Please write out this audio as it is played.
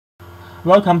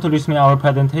Welcome to listening our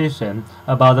presentation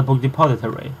about the book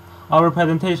depository. Our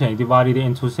presentation is divided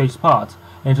into 6 parts: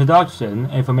 introduction,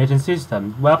 information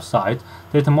system, website,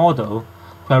 data model,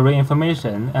 query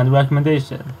information, and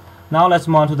recommendation. Now let's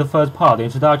move on to the first part,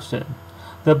 introduction.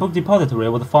 The book depository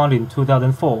was founded in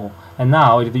 2004, and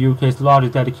now it is the UK's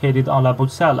largest dedicated online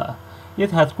bookseller.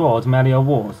 It has scored many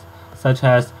awards, such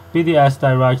as BDS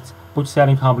Direct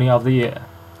Bookselling Company of the Year.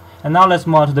 And now let's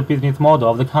move on to the business model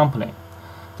of the company.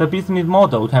 The business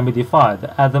model can be defined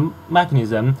as the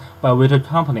mechanism by which a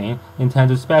company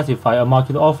intends to specify a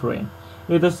market offering.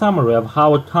 It is a summary of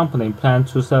how a company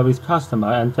plans to serve its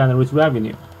customer and generate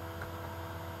revenue.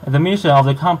 The mission of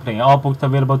the company, all books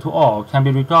available to all, can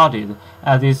be regarded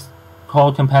as its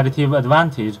core competitive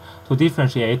advantage to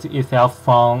differentiate itself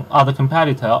from other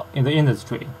competitors in the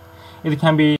industry. It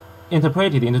can be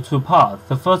interpreted into 2 parts.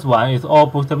 The first one is all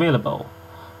books available,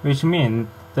 which means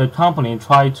the company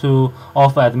tries to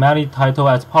offer as many titles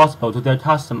as possible to their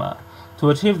customer. To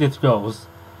achieve these goals,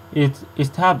 it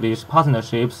established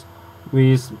partnerships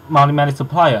with many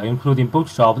suppliers, including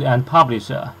bookshops and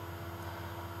publishers.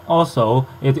 Also,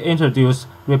 it introduced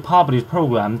republish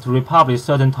programs to republish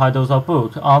certain titles of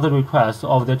books on the request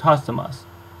of their customers.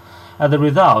 As a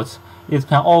result, it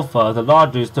can offer the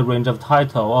largest range of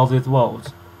titles of this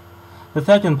world. The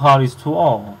second part is to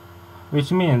all,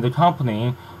 which means the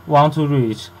company wants to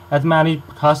reach as many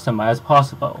customers as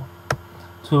possible.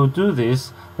 To do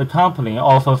this, the company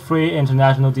offers free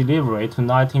international delivery to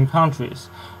 19 countries,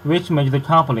 which makes the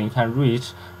company can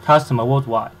reach customers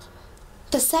worldwide.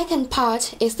 The second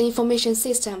part is the information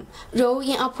system, role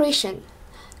in operation.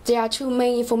 There are 2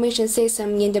 main information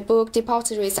systems in the book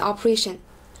depository's operation.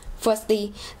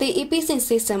 Firstly, the e-business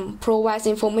system provides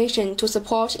information to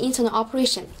support internal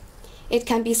operation. It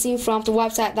can be seen from the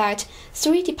website that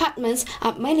 3 departments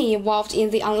are mainly involved in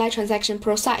the online transaction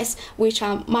process, which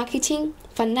are marketing,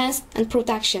 finance, and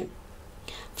production.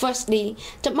 Firstly,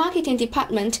 the marketing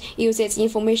department uses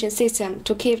information system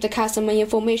to keep the customer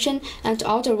information and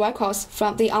order records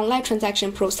from the online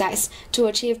transaction process to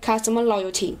achieve customer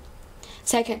loyalty.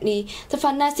 Secondly, the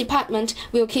finance department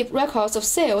will keep records of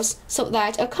sales so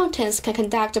that accountants can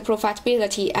conduct a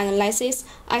profitability analysis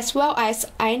as well as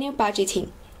annual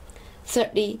budgeting.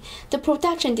 Thirdly, the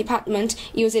production department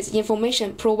uses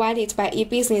information provided by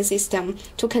e-business system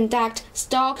to conduct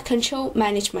stock control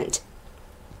management.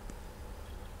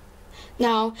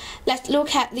 Now, let's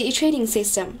look at the e-trading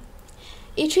system.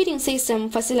 E-trading system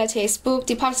facilitates book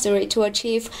depository to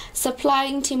achieve supply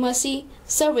intimacy,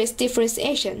 service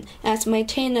differentiation, and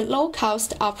maintain a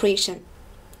low-cost operation.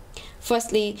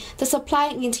 Firstly, the supply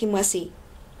intimacy.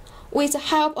 With the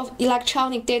help of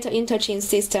electronic data interchange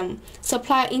system,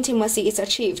 supply intimacy is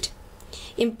achieved.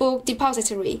 In book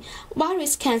depository,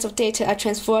 various kinds of data are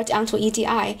transferred onto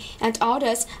EDI, and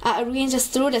orders are arranged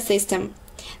through the system.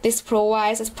 This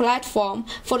provides a platform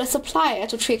for the supplier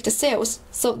to track the sales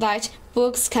so that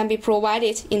books can be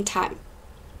provided in time.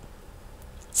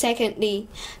 Secondly,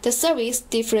 the service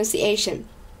differentiation.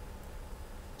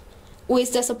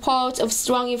 With the support of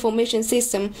strong information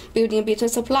system building between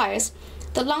suppliers,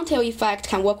 the long-tail effect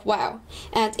can work well,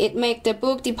 and it makes the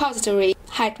book depository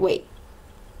headway.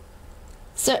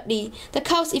 Thirdly, the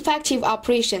cost-effective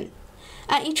operation.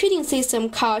 An e-trading system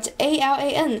called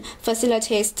ALAN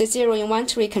facilitates the zero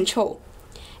inventory control.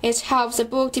 It helps the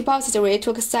book depository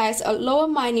to access a lower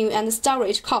mining and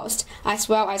storage cost as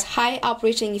well as high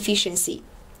operation efficiency.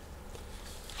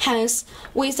 Hence,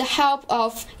 with the help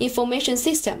of information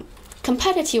system,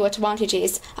 competitive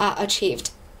advantages are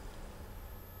achieved.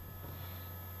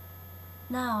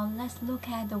 Now, let's look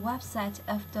at the website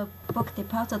of the book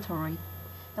depository.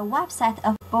 The website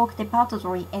of book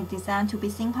depository is designed to be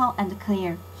simple and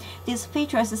clear. These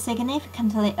features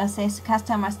significantly assist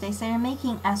customers'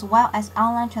 decision-making as well as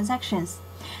online transactions.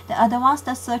 The advanced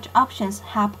search options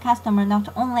help customers not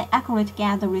only accurately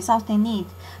get the results they need,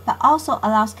 but also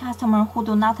allows customers who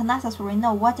do not necessarily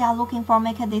know what they are looking for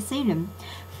make a decision.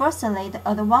 Firstly, the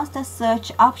advanced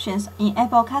search options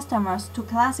enable customers to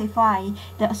classify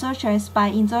the searches by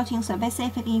inserting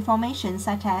specific information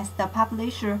such as the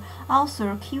publisher,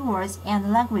 author, keywords,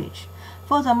 and language.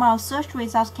 Furthermore, search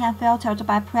results can be filtered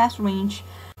by price range,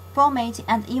 format,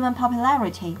 and even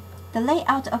popularity. The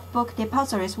layout of Book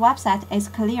Depository's website is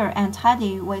clear and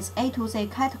tidy with A to Z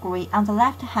category on the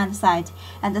left-hand side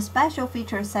and the special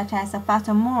features such as the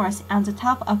button more on the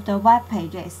top of the web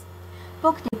pages.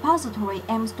 Book Depository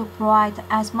aims to provide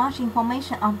as much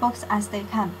information on books as they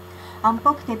can. On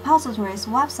Book Depository's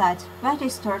website,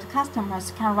 registered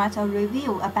customers can write a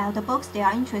review about the books they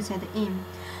are interested in.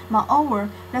 Moreover,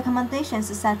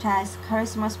 recommendations such as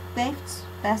Christmas gifts,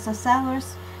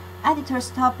 bestsellers, Editors'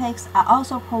 topics are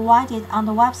also provided on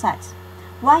the website.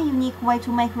 One unique way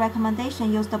to make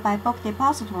recommendation used by Book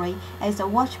Depository is the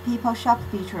Watch People Shop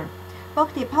feature.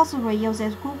 Book Depository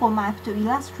uses Google Maps to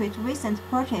illustrate recent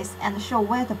purchase and show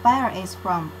where the buyer is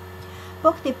from.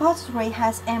 Book Depository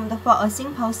has aimed for a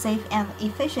simple, safe, and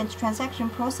efficient transaction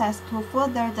process to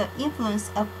further the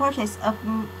influence of purchase of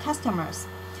customers.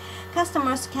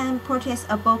 Customers can purchase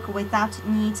a book without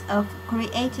need of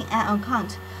creating an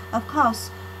account. Of course,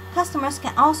 customers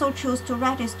can also choose to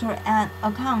register an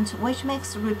account, which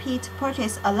makes repeat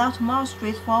purchase a lot more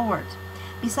straightforward.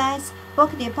 Besides,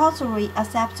 Book Depository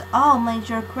accepts all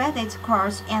major credit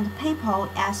cards and PayPal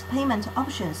as payment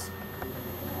options.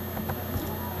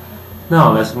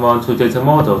 Now let's move on to data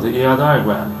model, the ER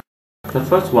diagram. The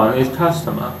first one is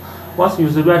customer. Once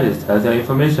user registers, their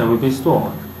information will be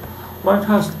stored. One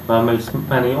customer makes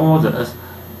many orders,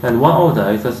 and one order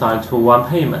is assigned to one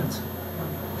payment.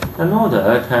 An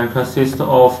order can consist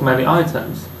of many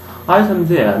items. Item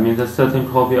there means a certain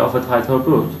copy of a title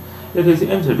book. It is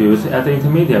introduced as an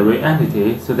intermediary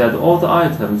entity so that all the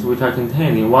items which are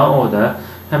contained in one order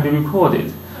can be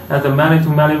recorded, and the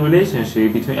many-to-many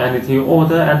relationship between entity,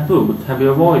 order, and book can be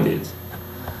avoided.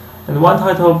 And one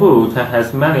title book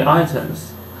has many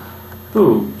items.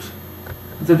 Book.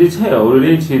 The details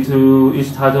related to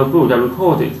each title book are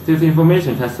recorded. This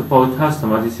information can support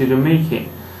customer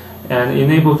decision-making and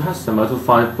enable customers to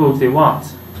find books they want.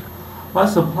 One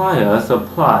supplier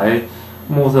supplies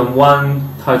more than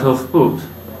one title of book.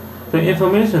 The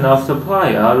information of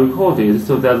supplier are recorded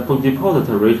so that Book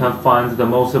Depository can find the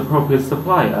most appropriate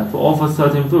supplier to offer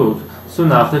certain book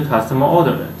soon after customer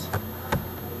order it.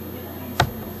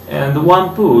 And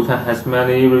one book has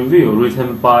many reviews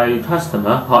written by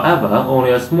customer. However,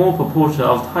 only a small proportion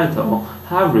of titles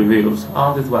have reviews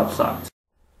on this website.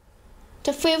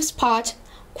 The fifth part,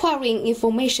 querying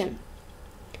information.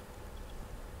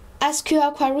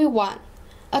 SQL Query 1,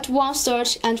 Advanced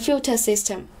Search and Filter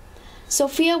System.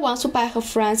 Sophia wants to buy her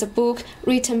friend a book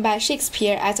written by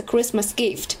Shakespeare as a Christmas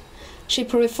gift. She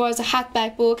prefers a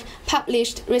hardback book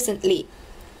published recently.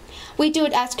 We do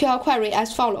the SQL query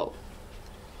as follows.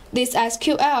 This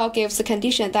SQL gives the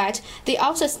condition that the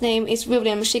author's name is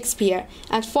William Shakespeare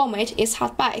and format is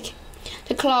hardback.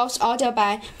 The clause order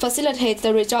by facilitates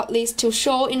the result list to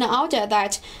show in the order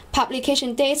that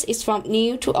publication date is from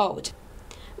new to old.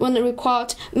 When the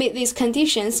record meets these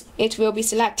conditions, it will be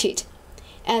selected,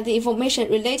 and the information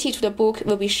related to the book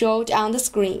will be shown on the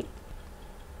screen.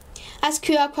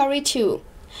 SQL Query 2,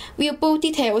 View book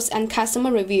details and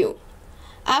customer review.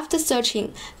 After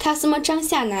searching, customer Zhang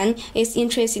Xianan is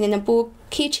interested in the book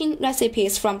Kitchen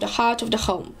Recipes from the Heart of the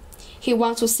Home. He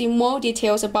wants to see more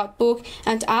details about book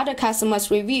and other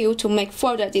customers' review to make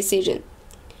further decision.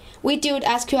 We do the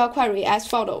SQL query as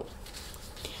follows.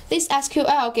 This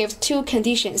SQL gives two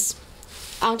conditions.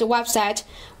 On the website,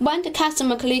 when the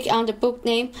customer clicks on the book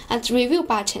name and the review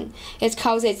button, it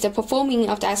causes the performing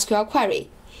of the SQL query.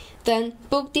 Then,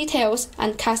 book details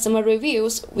and customer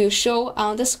reviews will show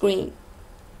on the screen.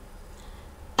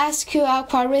 SQL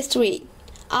Query 3,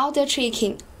 Order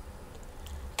Checking.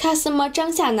 Customer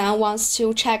Zhang Xianan wants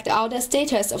to check the order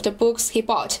status of the books he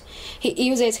bought. He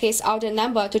uses his order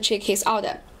number to check his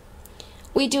order.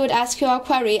 We do the SQL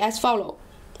query as follows.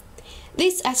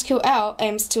 This SQL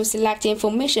aims to select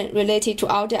information related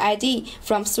to order ID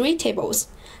from three tables: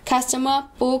 customer,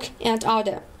 book, and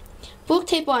order. Book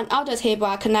table and order table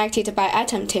are connected by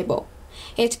item table.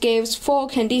 It gives four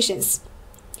conditions.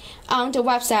 On the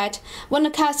website, when the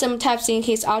customer types in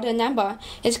his order number,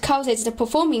 it causes the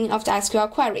performing of the SQL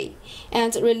query,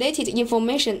 and related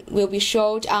information will be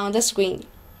shown on the screen.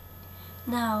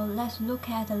 Now let's look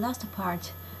at the last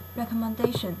part,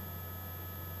 recommendation.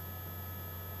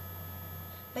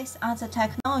 Based on the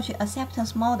technology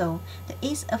acceptance model, the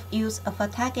ease of use of a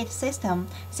target system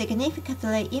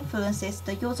significantly influences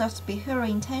the user's behavioral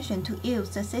intention to use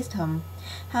the system.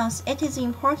 Hence, it is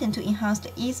important to enhance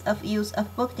the ease of use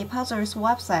of Book Depository's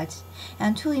website,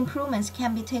 and two improvements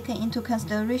can be taken into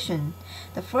consideration.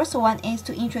 The first one is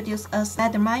to introduce a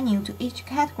slider menu to each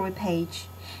category page,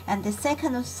 and the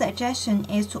second suggestion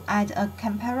is to add a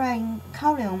comparing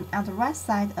column on the right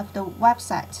side of the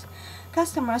website.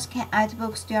 Customers can add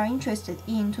books they are interested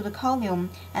in to the column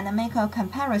and make a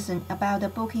comparison about the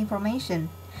book information.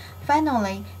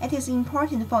 Finally, it is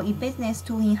important for a business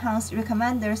to enhance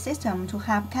recommender system to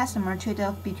help customers trade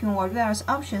off between various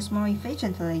options more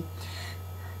efficiently.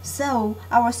 So,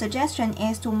 our suggestion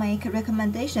is to make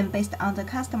recommendation based on the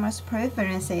customer's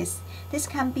preferences. This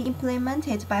can be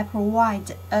implemented by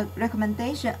providing a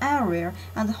recommendation area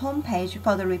on the homepage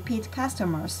for the repeat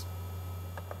customers.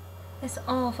 That's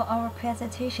all for our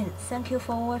presentation. Thank you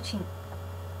for watching.